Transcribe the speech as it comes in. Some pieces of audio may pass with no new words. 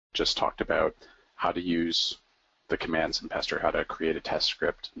just talked about how to use the commands in Pester, how to create a test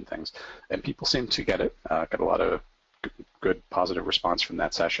script and things. And people seem to get it. Got a lot of good positive response from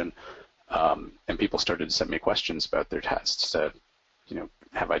that session. And people started to send me questions about their tests to,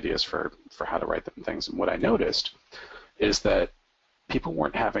 have ideas for how to write them and things. And what I noticed is that people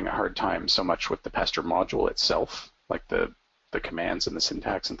weren't having a hard time so much with the Pester module itself, like the commands and the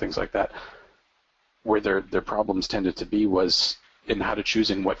syntax and things like that. Where their problems tended to be was in how to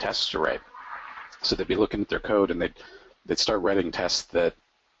choosing what tests to write. So they'd be looking at their code and they'd start writing tests that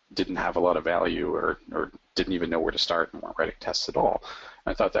didn't have a lot of value or didn't even know where to start and weren't writing tests at all.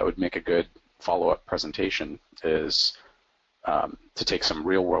 And I thought that would make a good follow-up presentation is to take some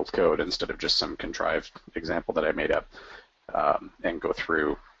real-world code instead of just some contrived example that I made up and go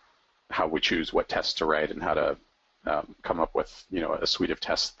through how we choose what tests to write and how to come up with a suite of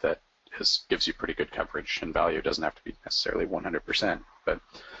tests that gives you pretty good coverage and value. It doesn't have to be necessarily 100%. But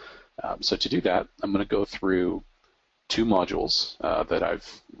so to do that, I'm going to go through two modules that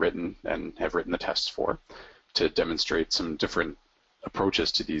I've written and have written the tests for to demonstrate some different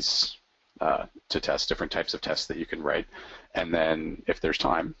approaches to these to test different types of tests that you can write. And then if there's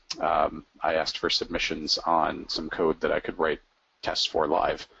time, I asked for submissions on some code that I could write tests for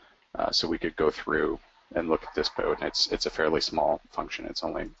live. So we could go through and look at this code. And it's a fairly small function. It's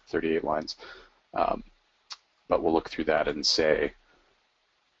only 38 lines. But we'll look through that and say,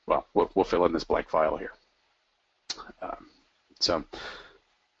 well, we'll fill in this blank file here. So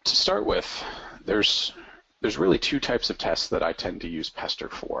to start with, there's really two types of tests that I tend to use Pester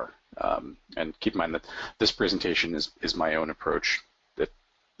for. And keep in mind that this presentation is my own approach.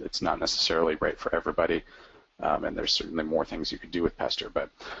 It's not necessarily right for everybody. And there's certainly more things you could do with Pester, but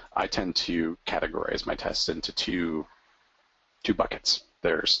I tend to categorize my tests into two buckets.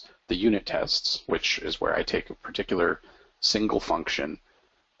 There's the unit tests, which is where I take a particular single function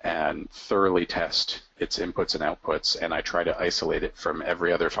and thoroughly test its inputs and outputs, and I try to isolate it from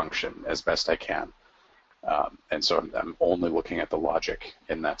every other function as best I can. And so I'm only looking at the logic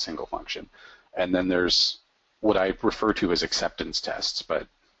in that single function. And then there's what I refer to as acceptance tests, but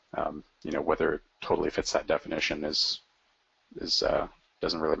whether it totally fits that definition doesn't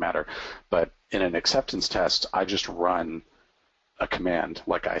really matter. But in an acceptance test, I just run a command,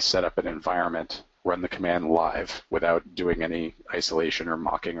 like I set up an environment, run the command live without doing any isolation or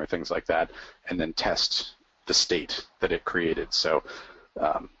mocking or things like that, and then test the state that it created. So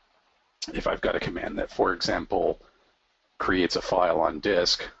if I've got a command that, for example, creates a file on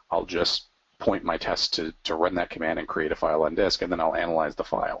disk, I'll just point my test to run that command and create a file on disk, and then I'll analyze the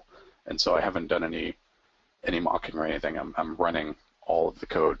file. And so I haven't done any mocking or anything. I'm running all of the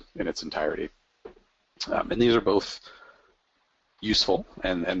code in its entirety. And these are both useful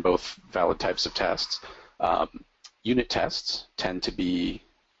and both valid types of tests. Unit tests tend to be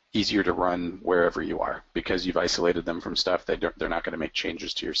easier to run wherever you are because you've isolated them from stuff. They're not going to make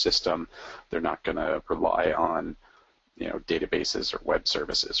changes to your system. They're not going to rely on databases or web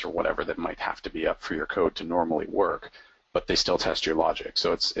services or whatever that might have to be up for your code to normally work, but they still test your logic.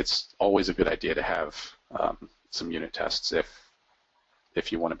 So it's always a good idea to have some unit tests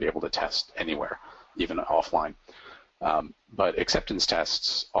if you want to be able to test anywhere, even offline. But acceptance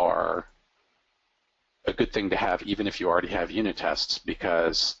tests are a good thing to have even if you already have unit tests,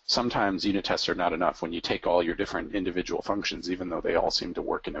 because sometimes unit tests are not enough. When you take all your different individual functions, even though they all seem to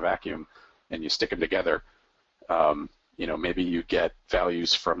work in a vacuum, and you stick them together, maybe you get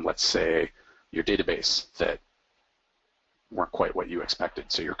values from, let's say, your database that weren't quite what you expected.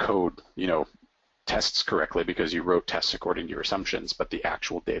 So your code, tests correctly because you wrote tests according to your assumptions, but the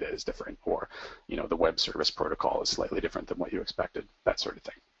actual data is different, or, the web service protocol is slightly different than what you expected, that sort of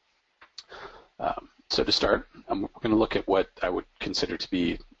thing. So to start, I'm going to look at what I would consider to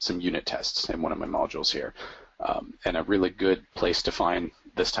be some unit tests in one of my modules here. And a really good place to find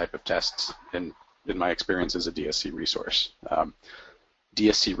this type of tests, in my experience, is a DSC resource.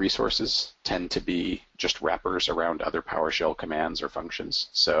 DSC resources tend to be just wrappers around other PowerShell commands or functions.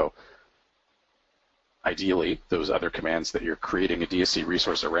 So ideally, those other commands that you're creating a DSC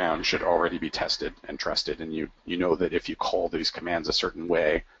resource around should already be tested and trusted, and you know that if you call these commands a certain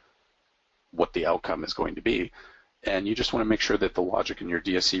way, what the outcome is going to be. And you just want to make sure that the logic in your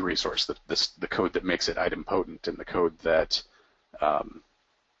DSC resource, the code that makes it idempotent and the code that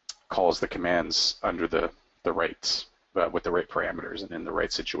calls the commands under the right, with the right parameters and in the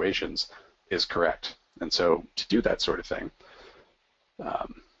right situations, is correct. And so to do that sort of thing,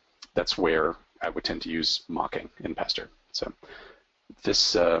 that's where I would tend to use mocking in Pester. So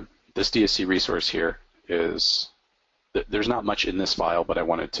this DSC resource here is, there's not much in this file, but I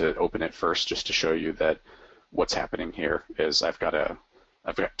wanted to open it first just to show you that what's happening here is I've got a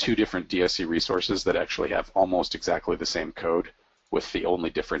I've got two different DSC resources that actually have almost exactly the same code, with the only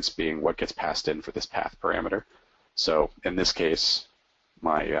difference being what gets passed in for this path parameter. So in this case,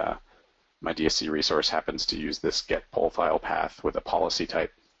 my my DSC resource happens to use this get poll file path with a policy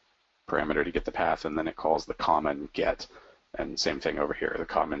type parameter to get the path, and then it calls the common get, and same thing over here, the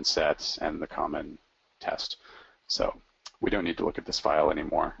common set and the common test. So we don't need to look at this file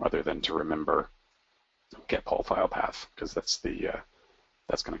anymore, other than to remember get poll file path, because that's the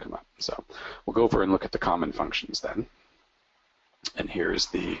that's going to come up. So we'll go over and look at the common functions then. And here's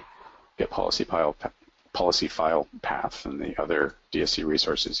the get policy file path, and the other DSC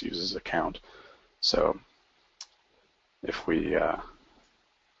resources uses a count. So if we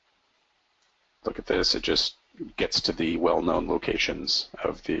look at this, it just gets to the well-known locations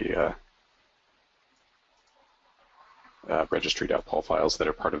of the registry.pol files that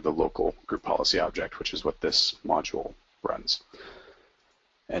are part of the local group policy object, which is what this module runs.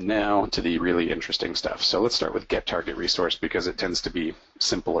 And now to the really interesting stuff. So let's start with get target resource, because it tends to be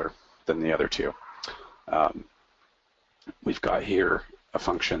simpler than the other two. We've got here a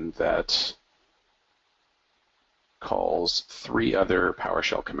function that calls three other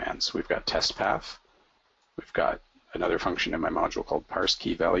PowerShell commands. We've got test path, we've got another function in my module called parse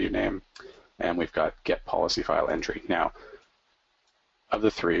key value name, and we've got get policy file entry. Now, of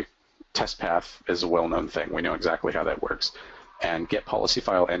the three, test path is a well-known thing. We know exactly how that works. And get policy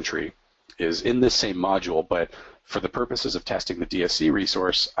file entry is in this same module, but for the purposes of testing the DSC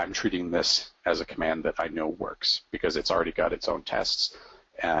resource, I'm treating this as a command that I know works, because it's already got its own tests,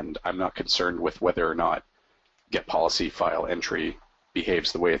 and I'm not concerned with whether or not get policy file entry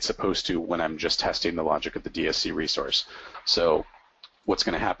behaves the way it's supposed to when I'm just testing the logic of the DSC resource. So what's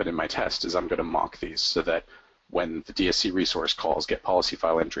going to happen in my test is I'm going to mock these so that when the DSC resource calls get policy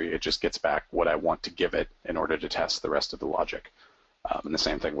file entry, it just gets back what I want to give it in order to test the rest of the logic. And the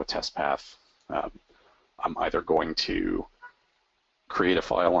same thing with test path. I'm either going to create a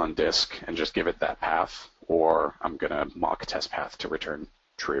file on disk and just give it that path, or I'm going to mock test path to return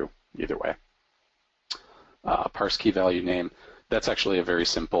true, either way. Parse key value name, that's actually a very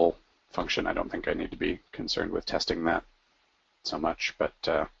simple function. I don't think I need to be concerned with testing that so much, but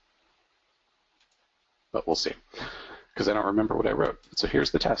we'll see, because I don't remember what I wrote. So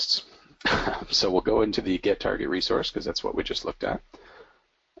here's the tests. So we'll go into the get target resource, because that's what we just looked at,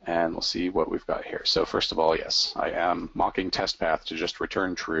 and we'll see what we've got here. So first of all, yes, I am mocking test path to just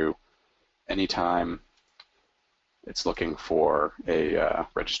return true anytime it's looking for a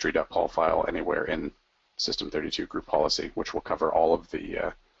registry.pol file anywhere in System32 group policy, which will cover all of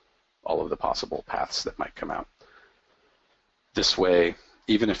the possible paths that might come out. This way,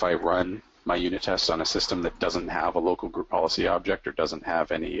 even if I run my unit tests on a system that doesn't have a local group policy object or doesn't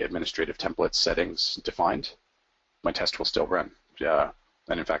have any administrative template settings defined, my test will still run.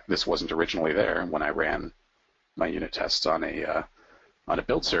 And in fact, this wasn't originally there. When I ran my unit tests on a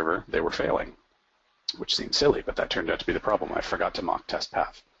build server, they were failing, which seemed silly, but that turned out to be the problem. I forgot to mock test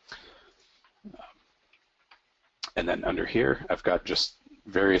path. And then under here, I've got just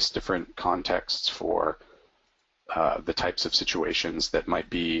various different contexts for the types of situations that might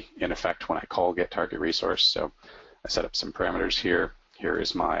be in effect when I call get target resource. So I set up some parameters here. Here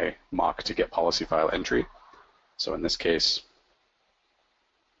is my mock to get policy file entry. So in this case,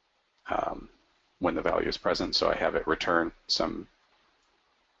 when the value is present, so I have it return some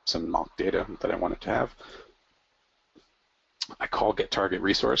mock data that I want it to have. I call get target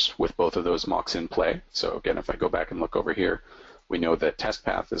resource with both of those mocks in play. So again, if I go back and look over here, we know that test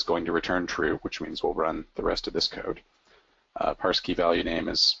path is going to return true, which means we'll run the rest of this code. Parse key value name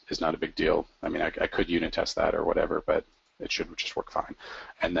is not a big deal. I mean, I could unit test that or whatever, but it should just work fine.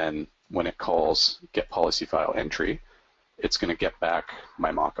 And then when it calls get policy file entry, it's going to get back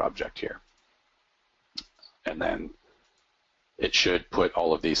my mock object here. And then it should put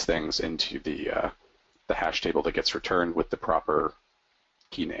all of these things into the hash table that gets returned with the proper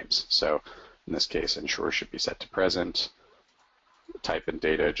key names. So in this case, ensure should be set to present. Type and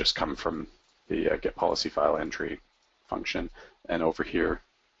data just come from the get policy file entry function. And over here,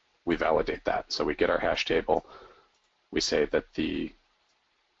 we validate that. So we get our hash table. We say that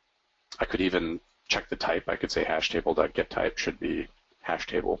I could even check the type. I could say hash table.getType should be hash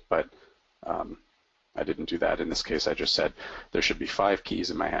table, but I didn't do that. In this case, I just said there should be 5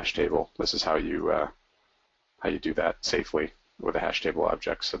 keys in my hash table. This is how you do that safely with a hash table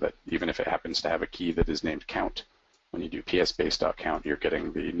object, so that even if it happens to have a key that is named count, when you do psbase.count, you're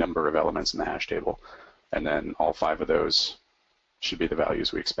getting the number of elements in the hash table, and then all 5 of those should be the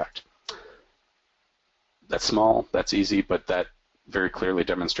values we expect. That's small, that's easy, but that very clearly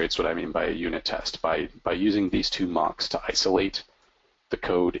demonstrates what I mean by a unit test. By using these 2 mocks to isolate the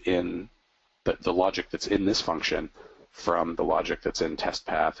code in the logic that's in this function from the logic that's in test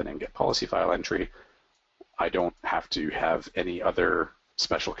path and in get policy file entry, I don't have to have any other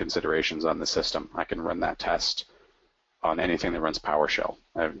special considerations on the system. I can run that test on anything that runs PowerShell.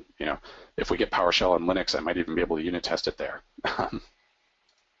 If we get PowerShell on Linux, I might even be able to unit test it there.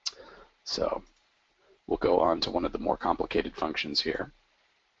 So we'll go on to one of the more complicated functions here.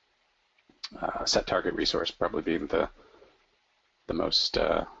 Set target resource probably being the most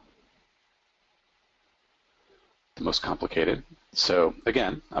complicated. So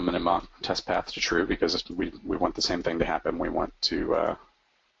again, I'm going to mock test path to true because we want the same thing to happen. We want to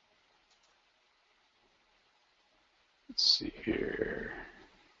let's see here.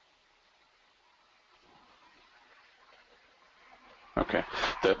 Okay,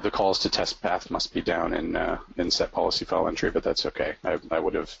 the calls to test path must be down in set policy file entry, but that's okay. I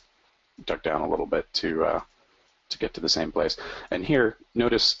would have dug down a little bit to get to the same place. And here,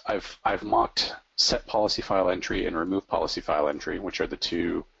 notice I've mocked set policy file entry and remove policy file entry, which are the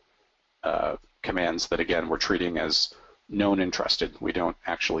two commands that, again, we're treating as known and trusted. We don't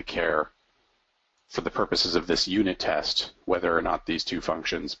actually care, for the purposes of this unit test, whether or not these two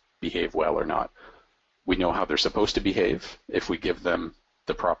functions behave well or not. We know how they're supposed to behave if we give them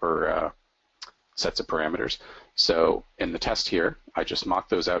the proper sets of parameters. So in the test here, I just mock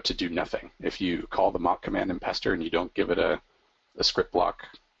those out to do nothing. If you call the mock command in Pester and you don't give it a script block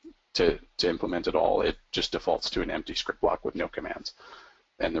to implement it all, it just defaults to an empty script block with no commands.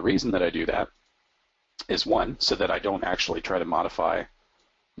 And the reason that I do that is, one, so that I don't actually try to modify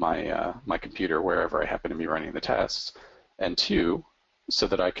my computer wherever I happen to be running the tests, and two, so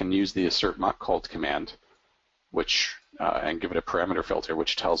that I can use the assert mock called command, which and give it a parameter filter,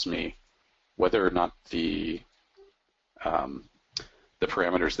 which tells me whether or not the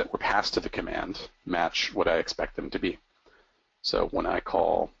parameters that were passed to the command match what I expect them to be. So when I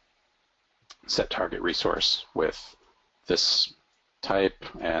call set target resource with this type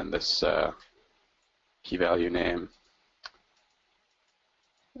and this key value name,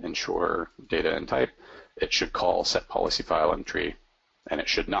 ensure data and type, it should call set policy file entry, and it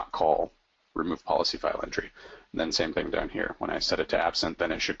should not call remove policy file entry. And then same thing down here. When I set it to absent,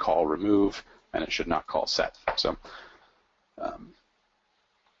 then it should call remove, and it should not call set. So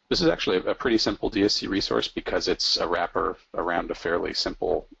this is actually a pretty simple DSC resource because it's a wrapper around a fairly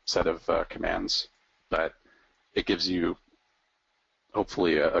simple set of commands, but it gives you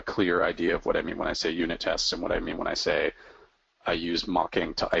hopefully a clear idea of what I mean when I say unit tests and what I mean when I say I use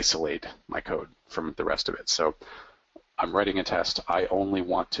mocking to isolate my code from the rest of it. So I'm writing a test. I only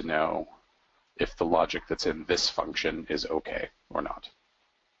want to know if the logic that's in this function is okay or not.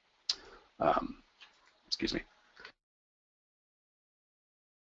 Excuse me.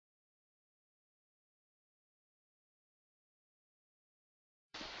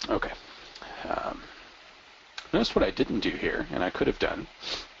 Okay. Notice what I didn't do here, and I could have done.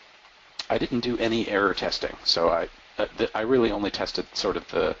 I didn't do any error testing. So I really only tested sort of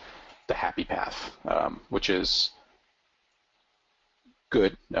the happy path, which is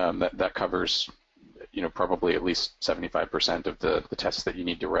good. That covers, probably at least 75% of the tests that you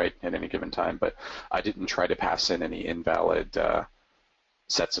need to write at any given time. But I didn't try to pass in any invalid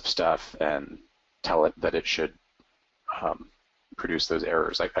sets of stuff and tell it that it should produce those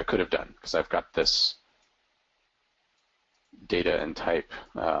errors. I could have done, because I've got this data and type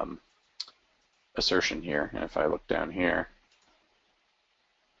assertion here. And if I look down here,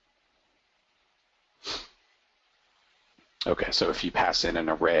 okay, so if you pass in an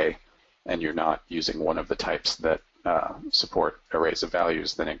array and you're not using one of the types that support arrays of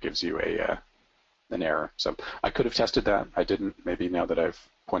values, then it gives you an error. So I could have tested that. I didn't. Maybe now that I've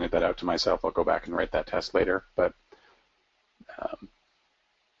pointed that out to myself, I'll go back and write that test later. But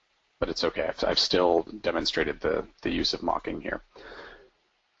it's okay. I've still demonstrated the use of mocking here.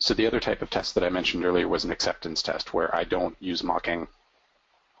 So the other type of test that I mentioned earlier was an acceptance test, where I don't use mocking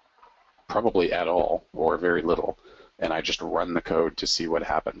probably at all or very little, and I just run the code to see what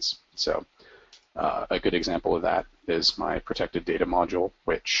happens. So a good example of that is my protected data module,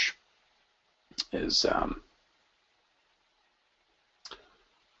 which is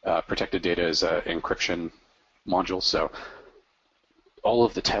protected data is an encryption module. So all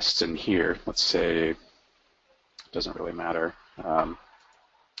of the tests in here, let's say, it doesn't really matter,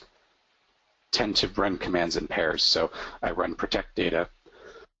 tend to run commands in pairs. So I run protect data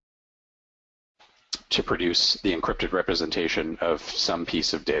to produce the encrypted representation of some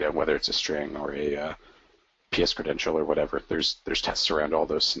piece of data, whether it's a string or a PS credential or whatever. There's tests around all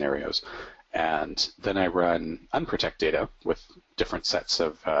those scenarios. And then I run unprotect data with different sets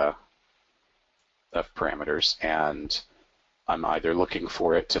of parameters, and I'm either looking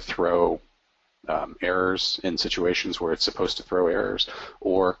for it to throw errors in situations where it's supposed to throw errors,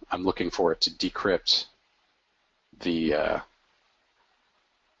 or I'm looking for it to decrypt the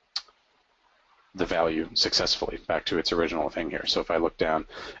value successfully back to its original thing here. So if I look down,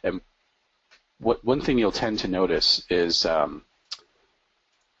 and one thing you'll tend to notice is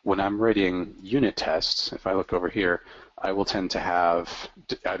when I'm writing unit tests, if I look over here, I will tend to have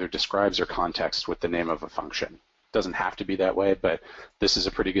either describes or context with the name of a function. It doesn't have to be that way, but this is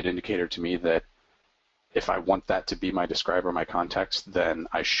a pretty good indicator to me that if I want that to be my describe or my context, then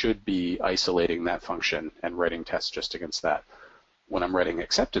I should be isolating that function and writing tests just against that. When I'm writing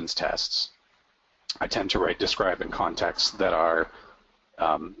acceptance tests, I tend to write describe and context that are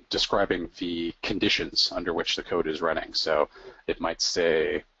describing the conditions under which the code is running. So it might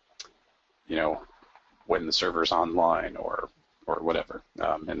say, when the server's online or whatever.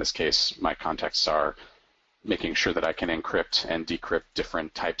 In this case, my contexts are making sure that I can encrypt and decrypt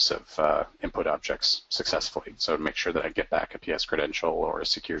different types of input objects successfully. So to make sure that I get back a PS credential or a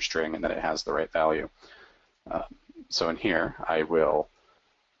secure string and that it has the right value. So in here, I will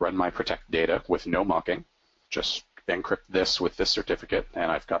run my protect data with no mocking, just encrypt this with this certificate,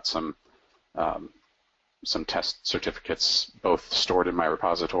 and I've got some test certificates both stored in my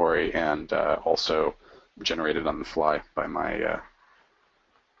repository and also generated on the fly by my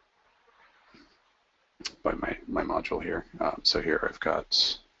module here. So here I've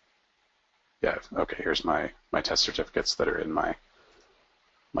got, okay, here's my test certificates that are in my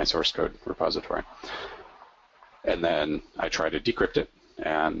source code repository. And then I try to decrypt it,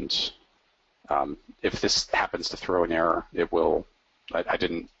 and if this happens to throw an error, it will, I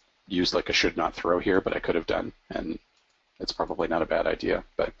didn't use like a should not throw here, but I could have done, and it's probably not a bad idea,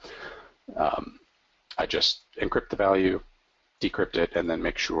 but I just encrypt the value, decrypt it, and then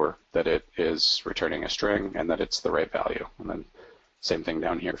make sure that it is returning a string and that it's the right value. And then same thing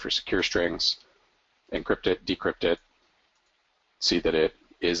down here for secure strings, encrypt it, decrypt it, see that it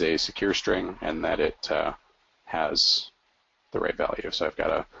is a secure string and that it has the right value. So I've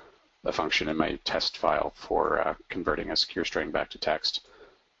got a function in my test file for converting a secure string back to text.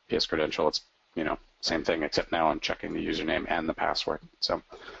 PS credential, it's same thing, except now I'm checking the username and the password. So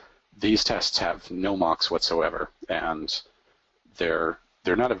these tests have no mocks whatsoever, and they're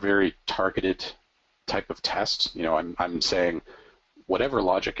not a very targeted type of test. I'm saying whatever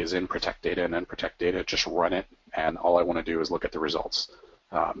logic is in protect data and unprotect data, just run it, and all I want to do is look at the results.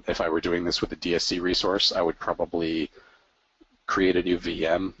 If I were doing this with a DSC resource, I would probably create a new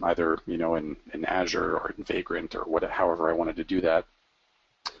VM, either in Azure or in Vagrant or however I wanted to do that.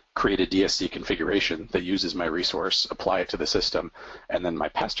 Create a DSC configuration that uses my resource, apply it to the system, and then my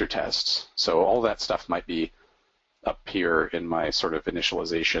Pester tests. So all that stuff might be up here in my sort of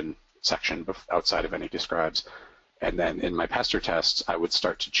initialization section outside of any describes. And then in my Pester tests, I would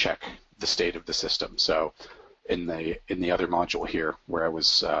start to check the state of the system. So in the other module here, where I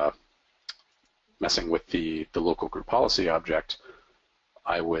was messing with the local group policy object,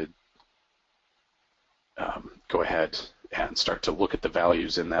 I would go ahead and start to look at the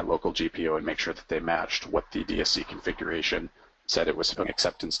values in that local GPO and make sure that they matched what the DSC configuration said it was.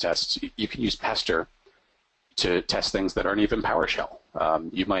 Acceptance tests, you can use Pester to test things that aren't even PowerShell.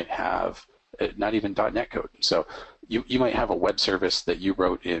 You might have not even .NET code. So you might have a web service that you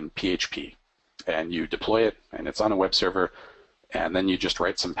wrote in PHP, and you deploy it, and it's on a web server, and then you just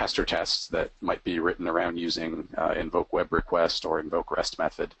write some Pester tests that might be written around using invoke web request or invoke REST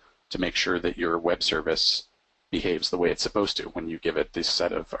method to make sure that your web service behaves the way it's supposed to. When you give it this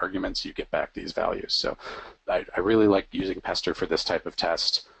set of arguments, you get back these values. So I really like using Pester for this type of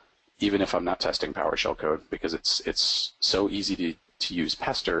test, even if I'm not testing PowerShell code, because it's so easy to use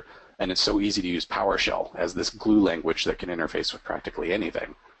Pester, and it's so easy to use PowerShell as this glue language that can interface with practically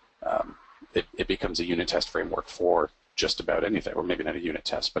anything. It becomes a unit test framework for just about anything, or maybe not a unit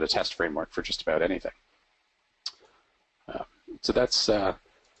test, but a test framework for just about anything. So that's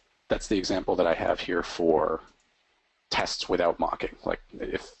the example that I have here for tests without mocking. Like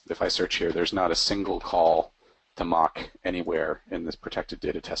if I search here, there's not a single call to mock anywhere in this protected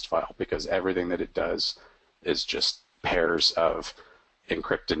data test file, because everything that it does is just pairs of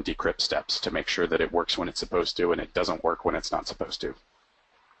encrypt and decrypt steps to make sure that it works when it's supposed to and it doesn't work when it's not supposed to.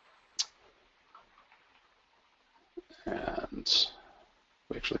 And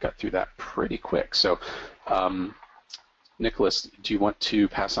we actually got through that pretty quick. So Nicholas, do you want to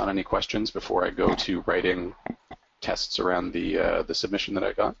pass on any questions before I go to writing tests around the submission that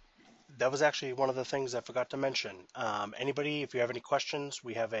I got? That was actually one of the things I forgot to mention. Anybody, if you have any questions,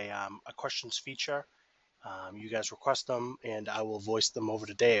 we have a questions feature. You guys request them, and I will voice them over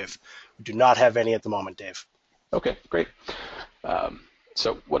to Dave. We do not have any at the moment, Dave. Okay, great.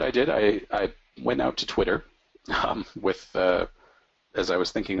 So what I did, I went out to Twitter with as I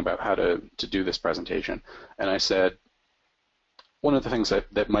was thinking about how to do this presentation, and I said, one of the things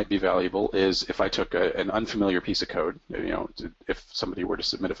that might be valuable is if I took an unfamiliar piece of code, if somebody were to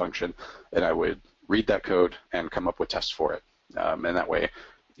submit a function, and I would read that code and come up with tests for it. And that way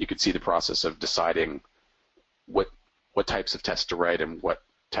you could see the process of deciding what types of tests to write and what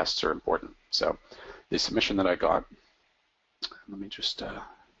tests are important. So the submission that I got, let me just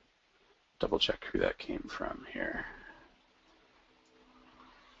double check who that came from here.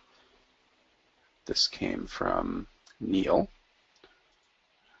 This came from Neil.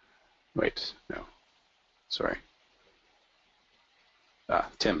 Wait, no, sorry.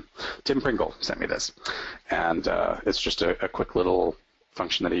 Tim Pringle sent me this. And it's just a quick little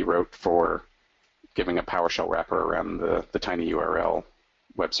function that he wrote for giving a PowerShell wrapper around the tiny URL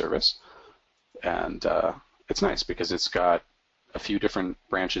web service. And it's nice because it's got a few different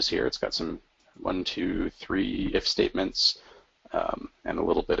branches here. It's got some 1, 2, 3 if statements and a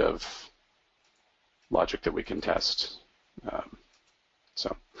little bit of logic that we can test.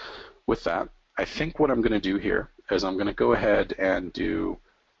 So with that, I think what I'm going to do here is I'm going to go ahead and do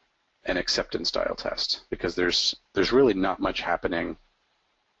an acceptance style test because there's really not much happening.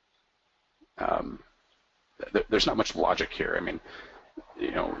 There's not much logic here. I mean,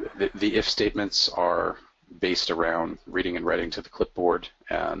 the if statements are based around reading and writing to the clipboard,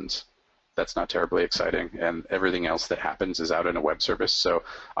 and that's not terribly exciting. And everything else that happens is out in a web service. So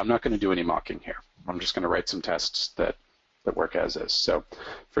I'm not going to do any mocking here. I'm just going to write some tests that work as is. So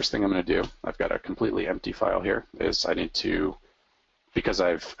first thing I'm going to do, I've got a completely empty file here, is I need to, because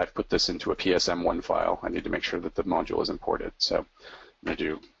I've put this into a PSM1 file, I need to make sure that the module is imported. So I'm going to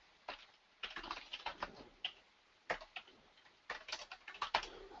do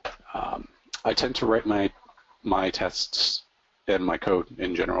I tend to write my tests and my code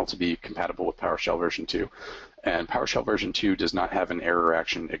in general to be compatible with PowerShell version 2. And PowerShell version 2 does not have an error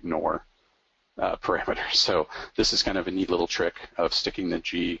action ignore parameter. So this is kind of a neat little trick of sticking the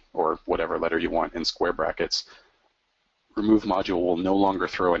G or whatever letter you want in square brackets. Remove module will no longer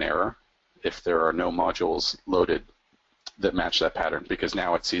throw an error if there are no modules loaded that match that pattern, because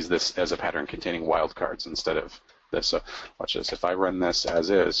now it sees this as a pattern containing wildcards instead of this. So watch this. If I run this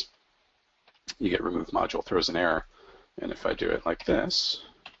as is, you get remove module throws an error. And if I do it like this,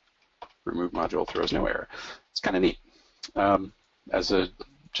 remove module throws no error. It's kind of neat. As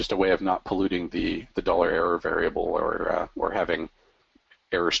just a way of not polluting the $error variable or having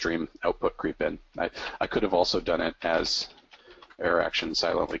error stream output creep in. I could have also done it as error action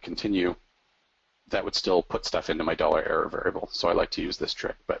silently continue. That would still put stuff into my $error variable. So I like to use this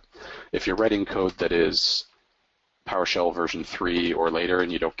trick. But if you're writing code that is PowerShell version 3 or later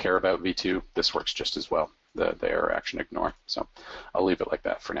and you don't care about v2, this works just as well, the error action ignore. So I'll leave it like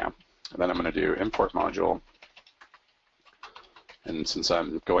that for now. And then I'm going to do import module. And since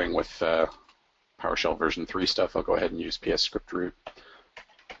I'm going with PowerShell version 3 stuff, I'll go ahead and use PS script root.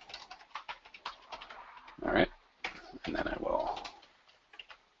 All right, and then I will.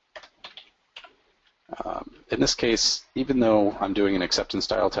 In this case, even though I'm doing an acceptance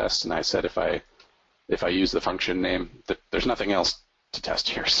style test, and I said if I use the function name, there's nothing else to test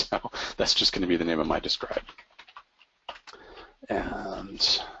here, so that's just going to be the name of my describe.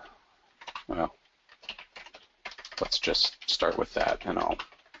 And well, let's just start with that, and I'll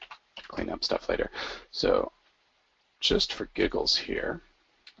clean up stuff later. So just for giggles here,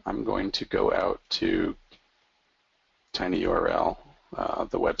 I'm going to go out to tinyURL,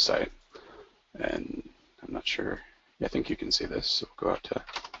 the website, and I'm not sure, I think you can see this, so we'll go out to,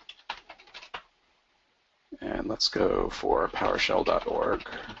 and let's go for PowerShell.org.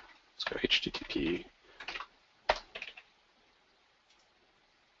 Let's go HTTP.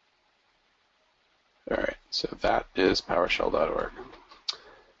 All right, so that is PowerShell.org.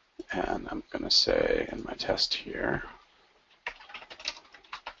 And I'm going to say in my test here,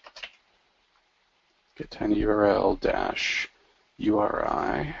 get tinyURL dash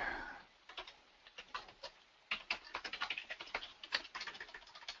URI.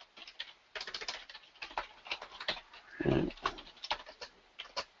 Right.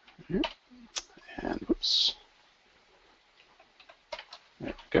 And whoops.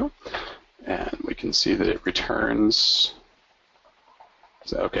 There we go. And we can see that it returns.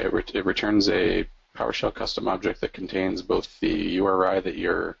 So, okay, it returns a PowerShell custom object that contains both the URI that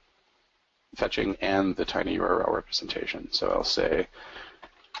you're fetching and the tinyURL representation. So I'll say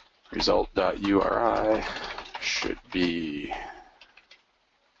result.URI should be,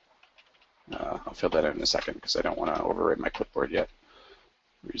 I'll fill that in a second because I don't want to override my clipboard yet.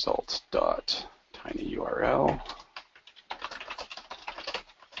 Result.tinyURL tiny URL.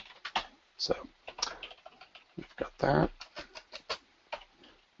 So we've got that.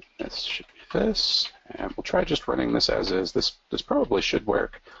 This should be this, and we'll try just running this as is. This probably should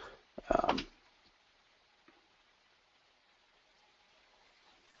work.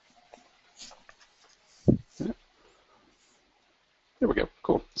 There we go.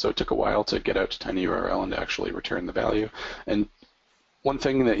 Cool. So it took a while to get out to tinyURL and to actually return the value. And one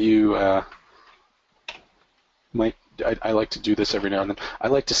thing that you I like to do this every now and then. I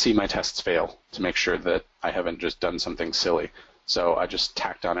like to see my tests fail to make sure that I haven't just done something silly. So I just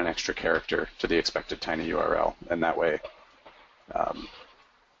tacked on an extra character to the expected tinyURL, and that way,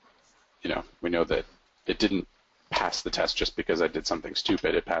 we know that it didn't pass the test just because I did something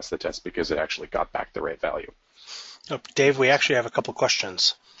stupid. It passed the test because it actually got back the right value. Oh, Dave, we actually have a couple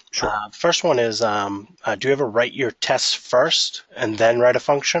questions. Sure. First one is, do you ever write your tests first and then write a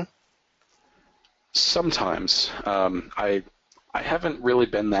function? Sometimes. I haven't really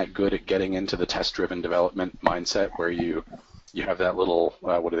been that good at getting into the test-driven development mindset where you have that little,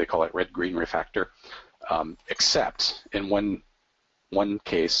 what do they call it, red-green refactor, except in one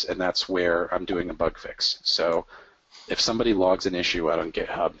case, and that's where I'm doing a bug fix. So if somebody logs an issue out on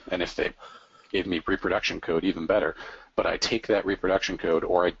GitHub, and if they gave me reproduction code, even better, but I take that reproduction code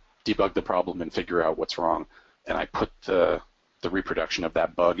or I debug the problem and figure out what's wrong, and I put the reproduction of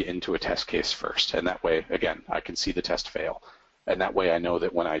that bug into a test case first, and that way, again, I can see the test fail. And that way I know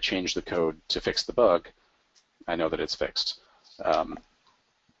that when I change the code to fix the bug, I know that it's fixed.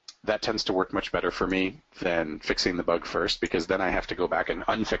 That tends to work much better for me than fixing the bug first, because then I have to go back and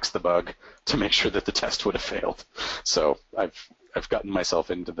unfix the bug to make sure that the test would have failed. So I've gotten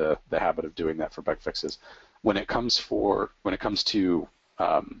myself into the habit of doing that for bug fixes. When it comes to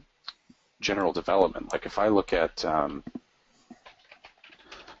general development, like if I look at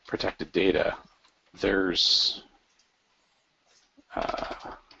protected data, there's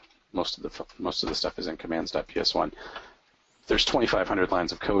most of the stuff is in commands.ps1. There's 2,500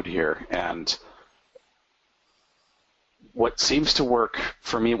 lines of code here, and what seems to work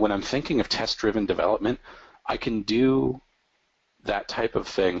for me when I'm thinking of test-driven development, I can do that type of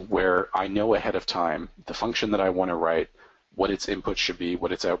thing where I know ahead of time the function that I want to write, what its input should be,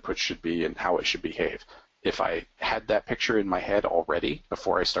 what its output should be, and how it should behave. If I had that picture in my head already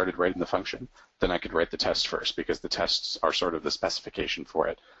before I started writing the function, then I could write the test first, because the tests are sort of the specification for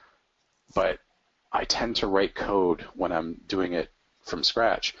it. But I tend to write code when I'm doing it from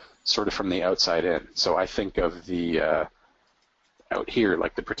scratch, sort of from the outside in. So I think of the out here,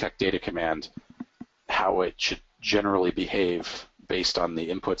 like the protect data command, how it should generally behave based on the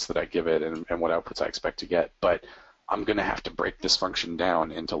inputs that I give it and what outputs I expect to get. But I'm going to have to break this function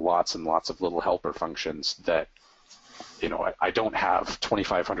down into lots and lots of little helper functions that, I don't have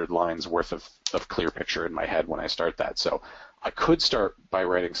 2,500 lines worth of clear picture in my head when I start that. So I could start by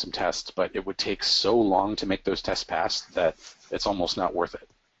writing some tests, but it would take so long to make those tests pass that it's almost not worth it.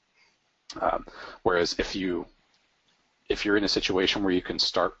 Whereas if you're in a situation where you can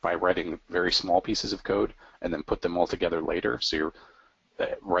start by writing very small pieces of code and then put them all together later, so you're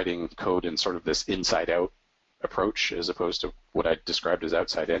writing code in sort of this inside-out approach as opposed to what I described as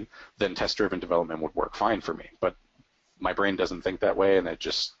outside-in, then test-driven development would work fine for me. But my brain doesn't think that way, and I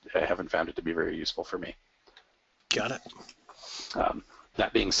haven't found it to be very useful for me. Got it.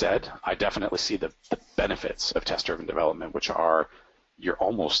 That being said, I definitely see the benefits of test-driven development, which are you're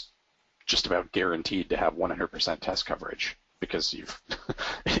almost just about guaranteed to have 100% test coverage because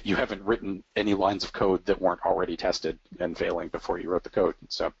you haven't written any lines of code that weren't already tested and failing before you wrote the code.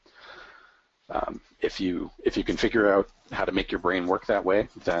 So if you can figure out how to make your brain work that way,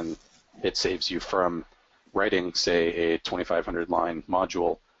 then it saves you from writing, say, a 2,500-line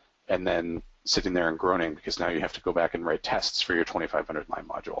module and then sitting there and groaning because now you have to go back and write tests for your 2,500-line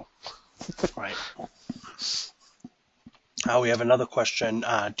module. Right. We have another question.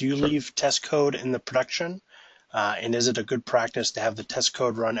 Do you leave test code in the production? And is it a good practice to have the test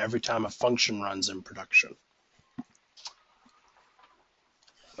code run every time a function runs in production?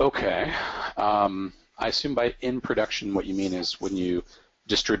 Okay. I assume by in production what you mean is when you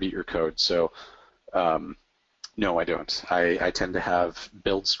distribute your code. So no, I don't. I tend to have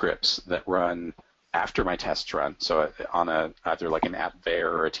build scripts that run after my tests run. So on either like an app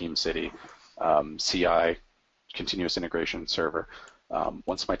there or a TeamCity CI, continuous integration server.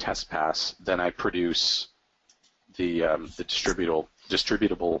 Once my tests pass, then I produce the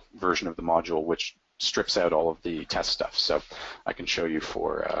distributable version of the module, which strips out all of the test stuff. So I can show you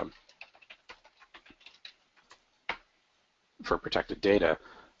for protected data.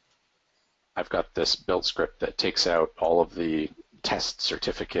 I've got this build script that takes out all of the test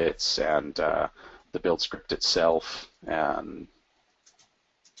certificates and the build script itself, and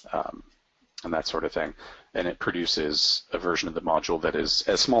that sort of thing. And it produces a version of the module that is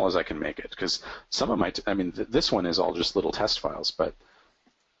as small as I can make it. Because some of my, this one is all just little test files, but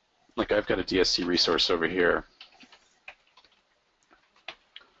like I've got a DSC resource over here.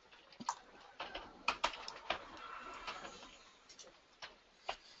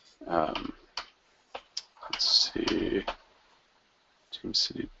 Let's see, Team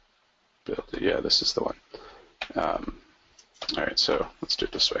City Build. Yeah, this is the one. All right, so let's do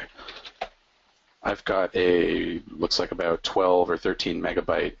it this way. I've got looks like about 12 or 13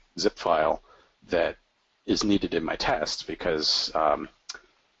 megabyte zip file that is needed in my test because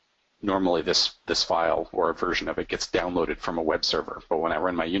normally this file or a version of it gets downloaded from a web server. But when I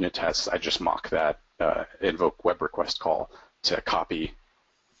run my unit tests, I just mock that invoke web request call to copy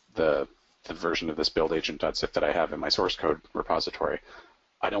the version of this build agent.zip that I have in my source code repository.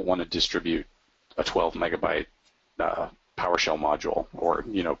 I don't want to distribute a 12 megabyte PowerShell module, or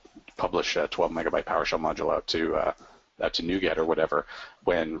publish a 12 megabyte PowerShell module out to NuGet or whatever,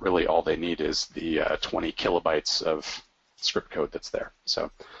 when really all they need is the 20 kilobytes of script code that's there.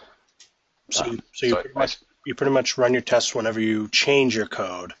 So you pretty much run your tests whenever you change your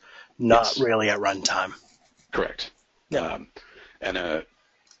code, not really at runtime. Correct. Yeah.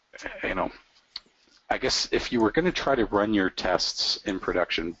 I guess if you were going to try to run your tests in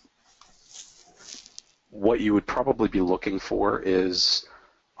production, what you would probably be looking for is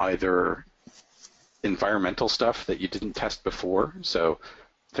either environmental stuff that you didn't test before, so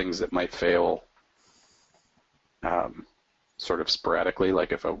things that might fail sort of sporadically,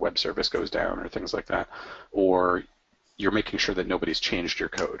 like if a web service goes down or things like that, or you're making sure that nobody's changed your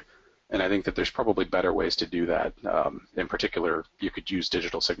code. And I think that there's probably better ways to do that. In particular, you could use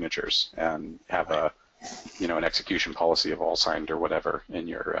digital signatures and have an execution policy of all signed or whatever in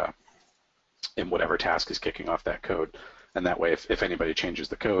your in whatever task is kicking off that code. And that way, if anybody changes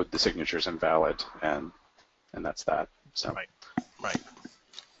the code, the signature's invalid, and that's that. So. Right.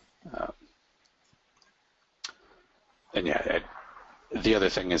 And yeah, the other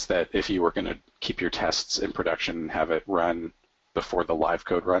thing is that if you were going to keep your tests in production and have it run before the live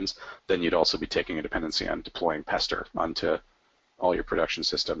code runs, then you'd also be taking a dependency on deploying Pester onto all your production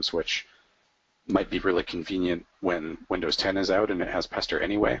systems, which might be really convenient when Windows 10 is out and it has Pester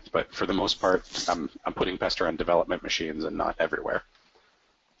anyway. But for the most part, I'm putting Pester on development machines and not everywhere.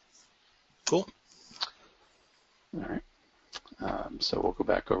 Cool. All right. So we'll go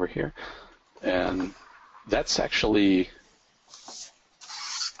back over here, and that's actually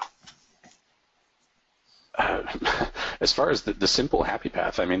as far as the simple happy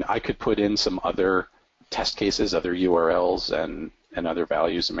path. I mean, I could put in some other test cases, other URLs, and other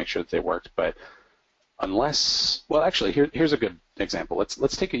values and make sure that they worked. But unless, well, actually, here's a good example.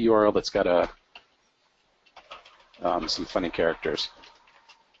 Let's take a URL that's got some funny characters,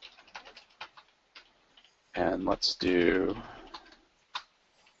 and let's do.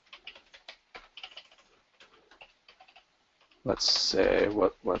 Let's say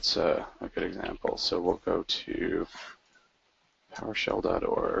what's a good example. So we'll go to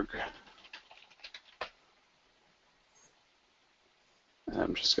PowerShell.org. And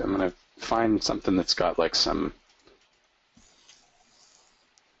I'm going to find something that's got like some.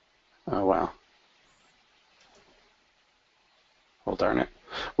 Oh wow. Well, darn it.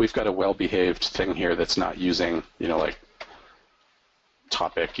 We've got a well-behaved thing here that's not using, like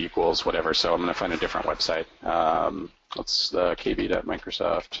topic equals whatever. So I'm going to find a different website. Let's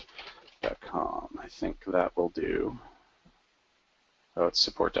kb.microsoft.com. I think that will do. Oh, it's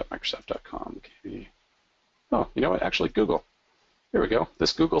support.microsoft.com. KB. Oh, you know what? Actually, Google. Here we go.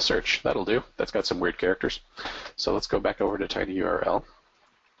 This Google search. That'll do. That's got some weird characters. So let's go back over to tinyURL.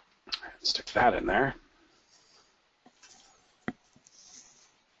 Stick that in there.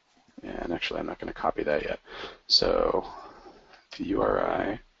 And actually, I'm not going to copy that yet. So the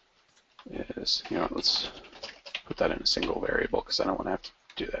URI is, let's put that in a single variable because I don't want to have to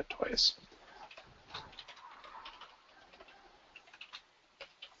do that twice.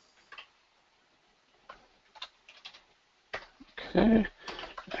 Okay,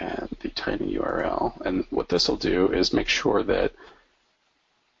 and the tiny URL. And what this will do is make sure that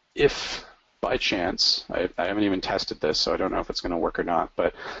if by chance, I haven't even tested this, so I don't know if it's going to work or not,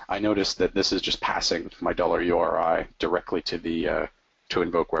 but I noticed that this is just passing my $URI directly to the to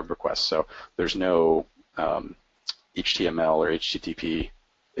invoke web requests. So there's no HTML or HTTP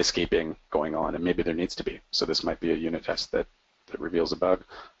escaping going on, and maybe there needs to be. So this might be a unit test that reveals a bug,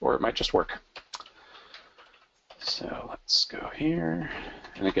 or it might just work. So let's go here.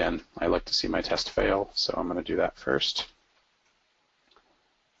 And again, I like to see my test fail, so I'm going to do that first.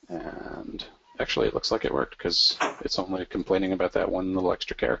 And actually it looks like it worked because it's only complaining about that one little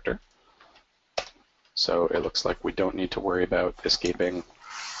extra character. So it looks like we don't need to worry about escaping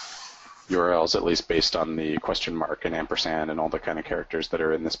URLs, at least based on the question mark and ampersand and all the kind of characters that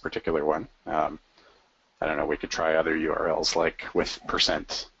are in this particular one. I don't know, we could try other URLs like with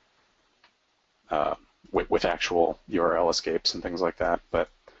percent, with actual URL escapes and things like that, but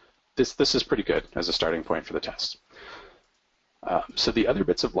this is pretty good as a starting point for the test. So the other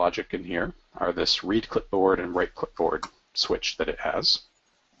bits of logic in here are this read clipboard and write clipboard switch that it has.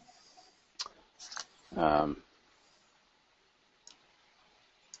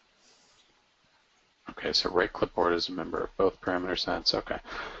 Okay, so write clipboard is a member of both parameter sets. Okay.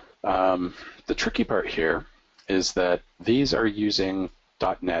 The tricky part here is that these are using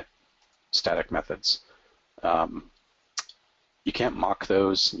 .NET static methods. You can't mock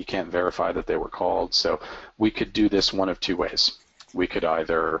those. You can't verify that they were called. So we could do this one of two ways. We could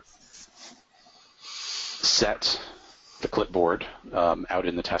either set the clipboard out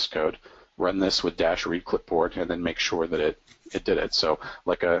in the test code, run this with -read clipboard, and then make sure that it did it. So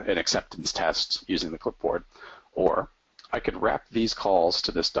like an acceptance test using the clipboard. Or I could wrap these calls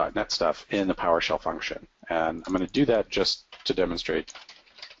to this .NET stuff in the PowerShell function. And I'm going to do that just to demonstrate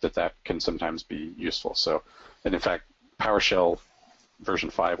that that can sometimes be useful. So, and in fact, PowerShell version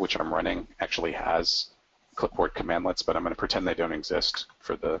 5, which I'm running, actually has clipboard commandlets, but I'm going to pretend they don't exist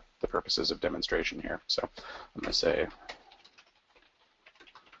for the purposes of demonstration here. So I'm going to say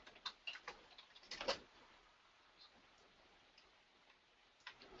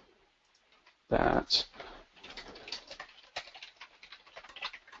that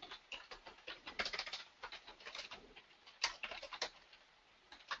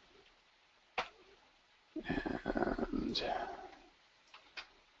and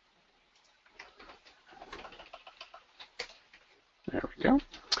there we go.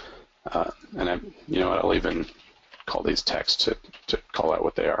 And I'll even call these text to call out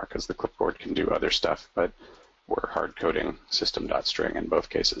what they are, because the clipboard can do other stuff, but we're hard coding system.string in both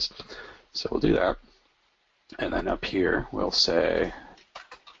cases. So we'll do that. And then up here, we'll say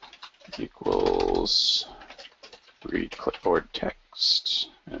equals read clipboard text,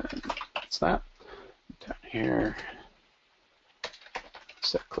 and that's that. Down here,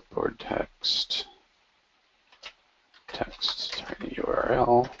 set clipboard text, tiny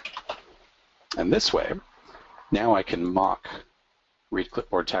URL. And this way, now I can mock read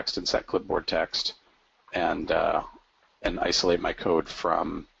clipboard text and set clipboard text and isolate my code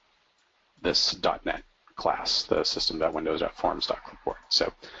from this .NET class, the system.windows.forms.clipboard.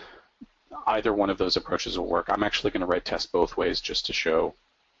 So either one of those approaches will work. I'm actually going to write tests both ways just to show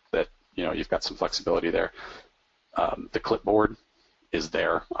that you've got some flexibility there. The clipboard is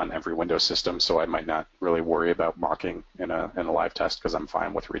there on every Windows system, so I might not really worry about mocking in a live test because I'm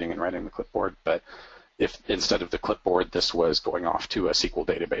fine with reading and writing the clipboard. But if instead of the clipboard this was going off to a SQL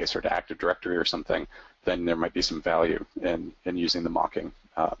database or to Active Directory or something, then there might be some value in using the mocking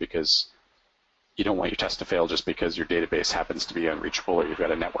because you don't want your test to fail just because your database happens to be unreachable or you've got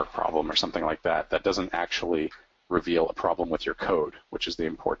a network problem or something like that. That doesn't actually reveal a problem with your code, which is the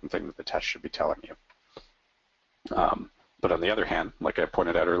important thing that the test should be telling you. But on the other hand, like I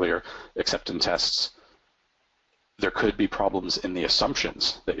pointed out earlier, acceptance tests, there could be problems in the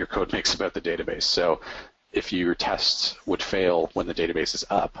assumptions that your code makes about the database. So if your tests would fail when the database is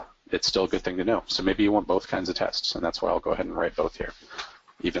up, it's still a good thing to know. So maybe you want both kinds of tests, and that's why I'll go ahead and write both here,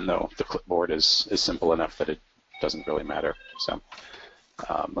 even though the clipboard is simple enough that it doesn't really matter. So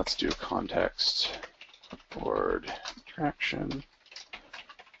let's do context clipboard interaction.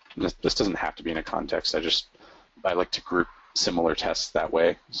 This doesn't have to be in a context. I like to group similar tests that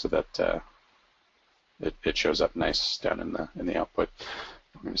way so that it shows up nice down in the output.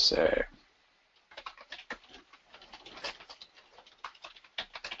 I'm going to say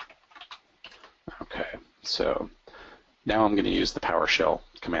okay. So now I'm going to use the PowerShell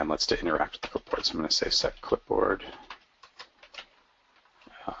commandlets to interact with the clipboard. So I'm going to say set clipboard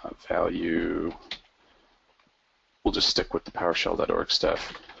value. We'll just stick with the PowerShell.org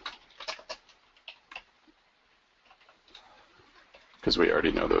stuff because we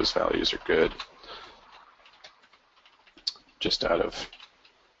already know those values are good. Just out of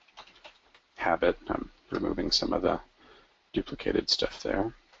habit, I'm removing some of the duplicated stuff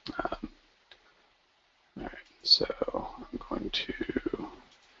there. All right, so I'm going to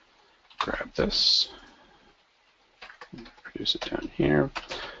grab this and produce it down here.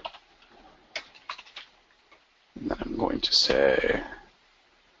 And then I'm going to say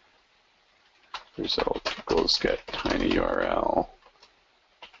result equals get tiny URL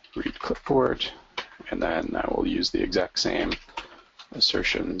read clipboard, and then I will use the exact same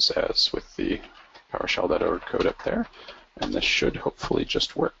assertions as with the PowerShell.org code up there, and this should hopefully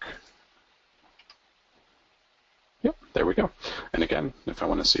just work. Yep, there we go. And again, if I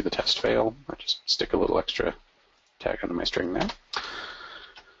want to see the test fail, I just stick a little extra tag onto my string there.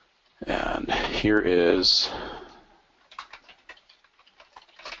 And here is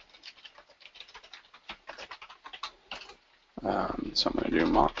so I'm going to do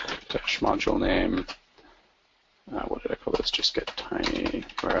mock-module name. What did I call this? Just get tiny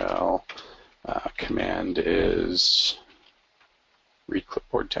URL. Command is read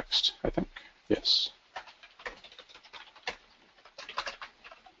clipboard text, I think. Yes.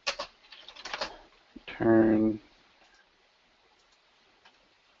 Return.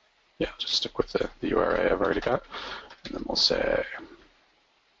 Yeah, just stick with the URI I've already got. And then we'll say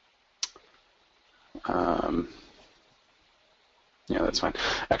yeah, that's fine.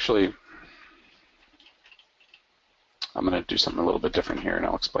 Actually, I'm going to do something a little bit different here, and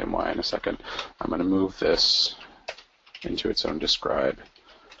I'll explain why in a second. I'm going to move this into its own describe.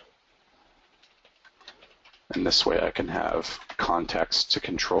 And this way I can have context to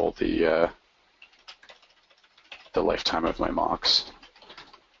control the lifetime of my mocks.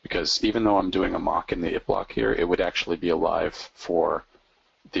 Because even though I'm doing a mock in the if block here, it would actually be alive for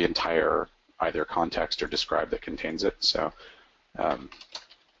the entire either context or describe that contains it. So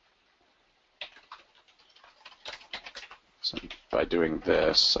so by doing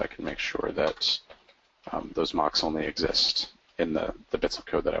this, I can make sure that those mocks only exist in the bits of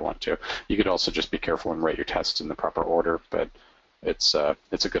code that I want to. You could also just be careful and write your tests in the proper order, but it's a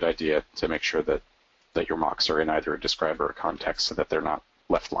good idea to make sure that your mocks are in either a describe or a context so that they're not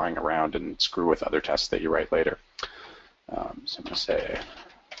left lying around and screw with other tests that you write later. So I'm going to say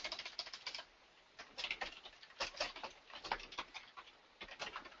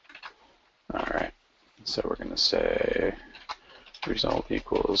all right, so we're going to say result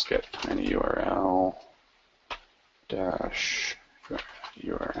equals get tiny URL dash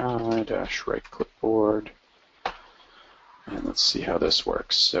URI dash write clipboard, and let's see how this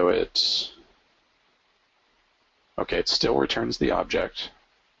works. So it still returns the object,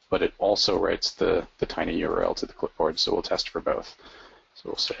 but it also writes the tiny URL to the clipboard, so we'll test for both. So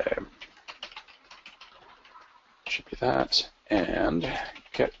we'll say should be that, and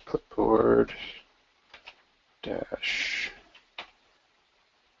get clipboard dash,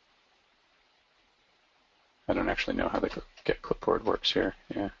 I don't actually know how the get clipboard works here.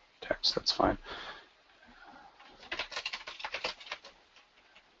 Yeah, text, that's fine.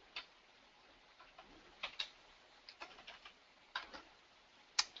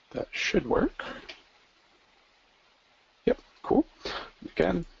 That should work. Yep, cool.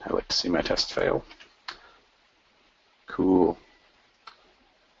 Again, I like to see my test fail. Cool.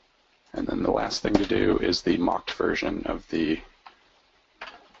 And then the last thing to do is the mocked version of the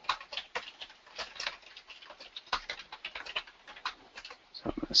so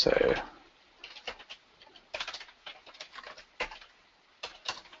I'm going to say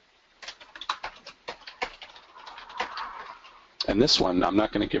and this one, I'm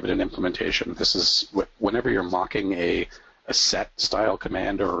not going to give it an implementation. This is whenever you're mocking a set style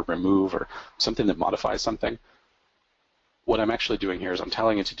command or a remove or something that modifies something, what I'm actually doing here is I'm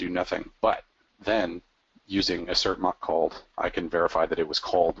telling it to do nothing, but then using assert mock called, I can verify that it was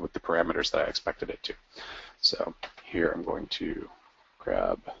called with the parameters that I expected it to. So here I'm going to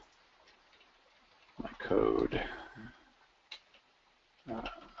grab my code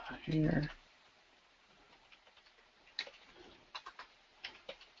here.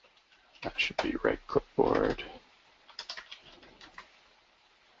 That should be write clipboard.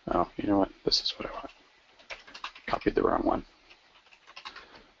 Oh, you know what? This is what I want. Copied the wrong one.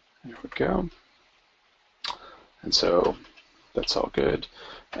 There we go. And so that's all good.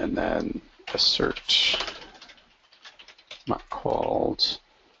 And then assert not called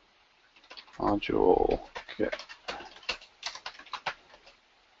module get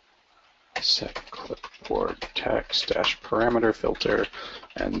set clipboard text dash parameter filter,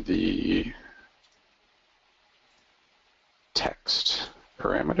 and the text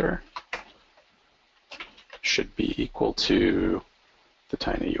parameter should be equal to the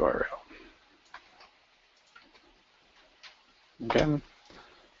tiny URL. Again,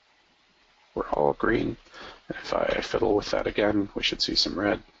 we're all green. And if I fiddle with that again, we should see some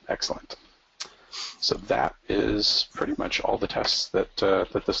red. Excellent. So that is pretty much all the tests that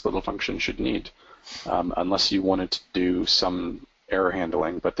that this little function should need, unless you wanted to do some error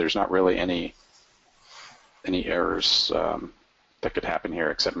handling. But there's not really any errors that could happen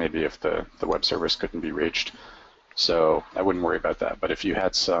here, except maybe if the web service couldn't be reached. So I wouldn't worry about that. But if you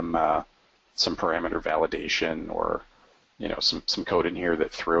had some parameter validation or some code in here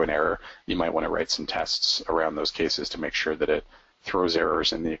that threw an error, you might want to write some tests around those cases to make sure that it throws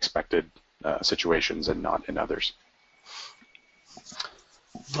errors in the expected situations and not in others.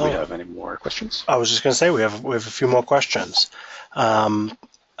 Do we have any more questions? I was just going to say we have a few more questions.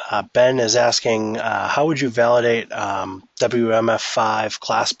 Ben is asking, how would you validate WMF5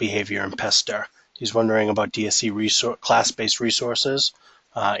 class behavior in Pester? He's wondering about DSC class-based resources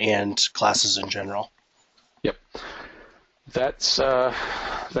and classes in general. Yep, that's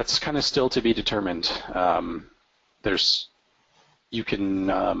kind of still to be determined. You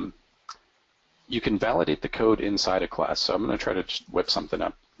can validate the code inside a class. So I'm going to try to just whip something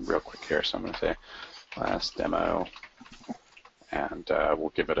up real quick here. So I'm going to say class demo, and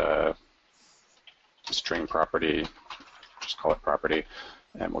we'll give it a string property. Just call it property,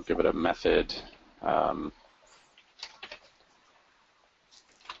 and we'll give it a method. We'll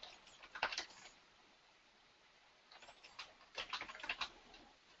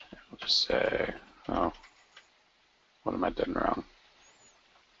just say, oh, what am I doing wrong?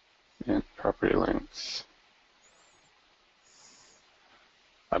 And property length.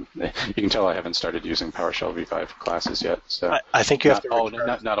 You can tell I haven't started using PowerShell v5 classes yet. So I think you have to. Oh,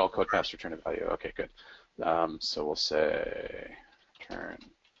 not all code paths return a value. Okay, good. So we'll say return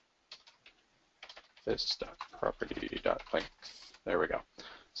this.property.length. There we go.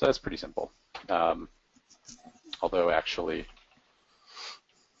 So that's pretty simple. Although actually,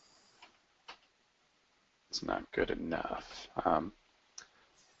 it's not good enough.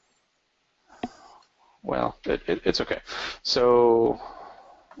 Well, it's okay. So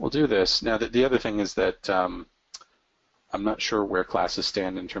we'll do this. Now, the other thing is that I'm not sure where classes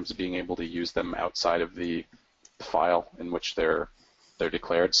stand in terms of being able to use them outside of the file in which they're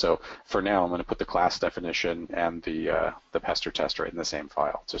declared. So for now, I'm going to put the class definition and the Pester test right in the same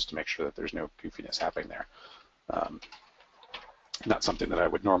file, just to make sure that there's no goofiness happening there. Not something that I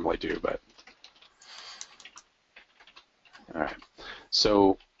would normally do, but all right.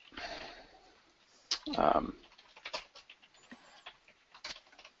 So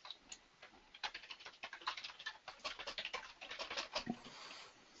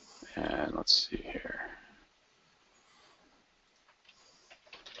and let's see here.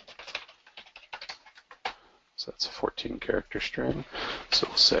 So that's a 14-character string. So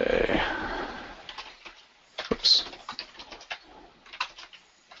we'll say, oops.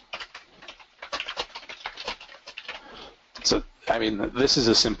 So, I mean, this is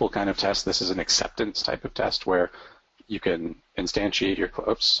a simple kind of test. This is an acceptance type of test where you can instantiate your,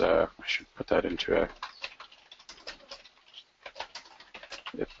 oops, I should put that into a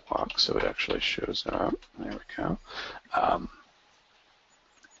if block so it actually shows up. There we go.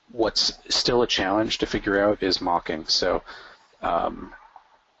 What's still a challenge to figure out is mocking. So,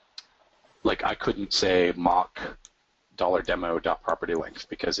 like I couldn't say mock $demo.propertyLength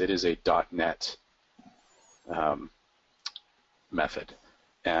because it is a .NET method,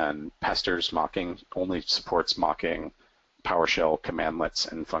 and Pester's mocking only supports mocking PowerShell commandlets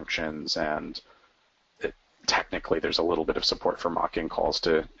and functions, and technically there's a little bit of support for mocking calls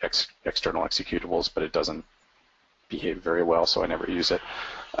to external executables, but it doesn't behave very well, so I never use it.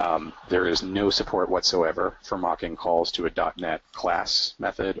 There is no support whatsoever for mocking calls to a .NET class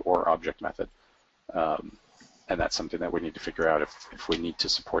method or object method, and that's something that we need to figure out if we need to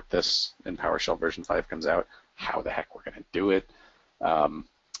support this in PowerShell version 5 comes out, how the heck we're going to do it.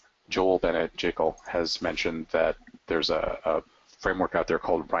 Joel Bennett Jekyll has mentioned that there's a framework out there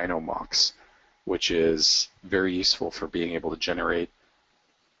called RhinoMocks, which is very useful for being able to generate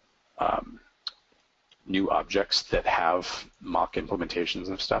new objects that have mock implementations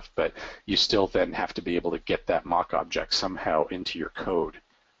and stuff, but you still then have to be able to get that mock object somehow into your code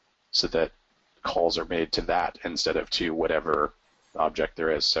so that calls are made to that instead of to whatever object there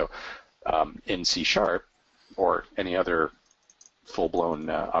is. So in C# or any other full-blown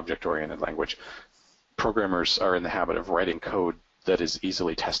object-oriented language, programmers are in the habit of writing code that is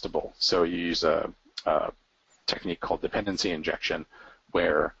easily testable. So you use a technique called dependency injection,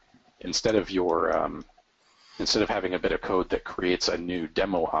 where instead of having a bit of code that creates a new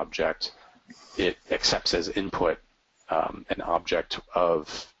demo object, it accepts as input an object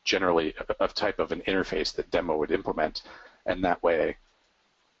of generally of type of an interface that demo would implement, and that way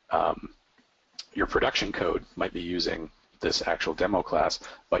your production code might be using this actual demo class,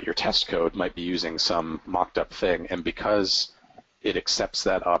 but your test code might be using some mocked up thing, and because it accepts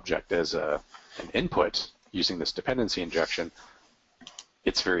that object as an input using this dependency injection,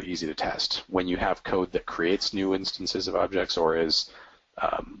 it's very easy to test. When you have code that creates new instances of objects or is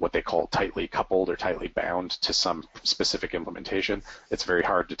what they call tightly coupled or tightly bound to some specific implementation, it's very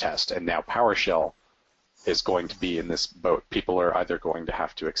hard to test. And now PowerShell is going to be in this boat. People are either going to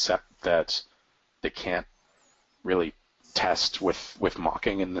have to accept that they can't really test with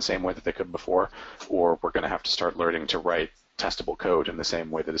mocking in the same way that they could before, or we're going to have to start learning to write testable code in the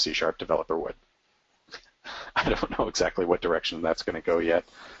same way that a C# developer would. I don't know exactly what direction that's going to go yet.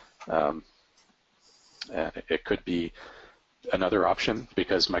 And it could be another option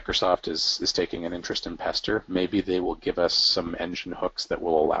because Microsoft is taking an interest in Pester. Maybe they will give us some engine hooks that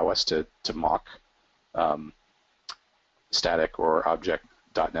will allow us to mock static or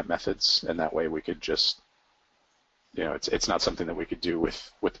object.NET methods, and that way we could just, it's not something that we could do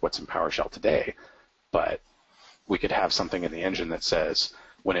with what's in PowerShell today, but we could have something in the engine that says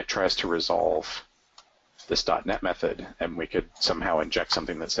when it tries to resolve this .NET method, and we could somehow inject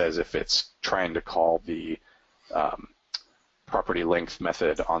something that says if it's trying to call the property length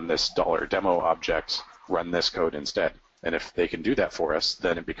method on this $demo object, run this code instead. And if they can do that for us,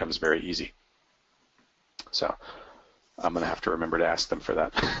 then it becomes very easy. So I'm going to have to remember to ask them for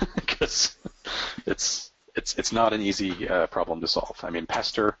that because it's not an easy problem to solve. I mean,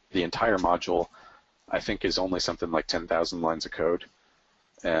 Pester, the entire module, I think is only something like 10,000 lines of code,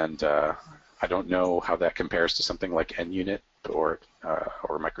 and I don't know how that compares to something like NUnit or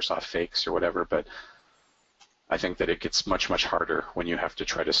Microsoft Fakes or whatever, but I think that it gets much, much harder when you have to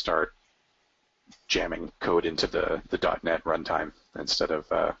try to start jamming code into the .NET runtime instead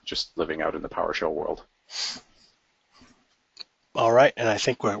of just living out in the PowerShell world. All right, and I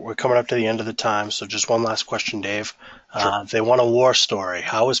think we're coming up to the end of the time, so just one last question, Dave. Sure. They want a war story.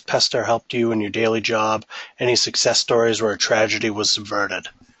 How has Pester helped you in your daily job? Any success stories where a tragedy was subverted?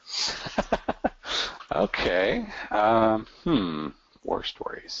 Okay. War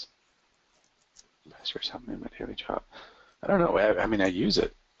stories. Pester's helped me in my daily job. I don't know. I mean, I use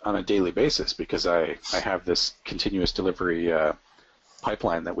it on a daily basis because I have this continuous delivery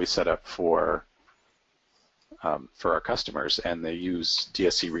pipeline that we set up for our customers, and they use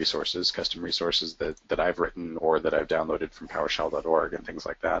DSC resources, custom resources that I've written or that I've downloaded from PowerShell.org and things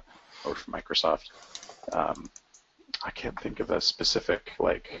like that, or from Microsoft. I can't think of a specific,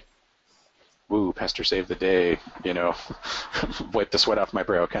 like, woo, Pester saved the day, wipe the sweat off my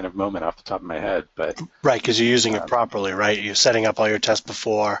brow kind of moment off the top of my head. But right, because you're using it properly, right? You're setting up all your tests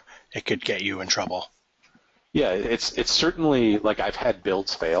before it could get you in trouble. Yeah, it's certainly, like, I've had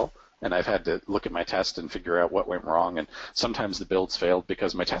builds fail, and I've had to look at my test and figure out what went wrong, and sometimes the builds failed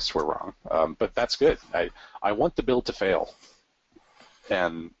because my tests were wrong. But that's good. I want the build to fail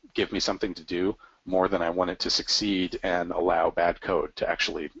and give me something to do more than I want it to succeed and allow bad code to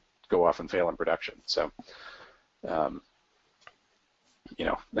actually go off and fail in production. So,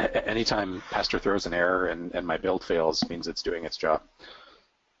 anytime Pester throws an error and my build fails means it's doing its job.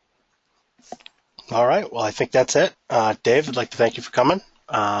 All right. Well, I think that's it. Dave, I'd like to thank you for coming.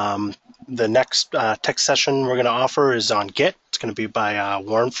 The next tech session we're going to offer is on Git. It's going to be by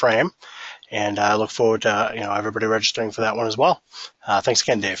Warren Frame, and I look forward to everybody registering for that one as well. Thanks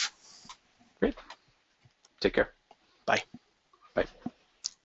again, Dave. Great. Take care. Bye.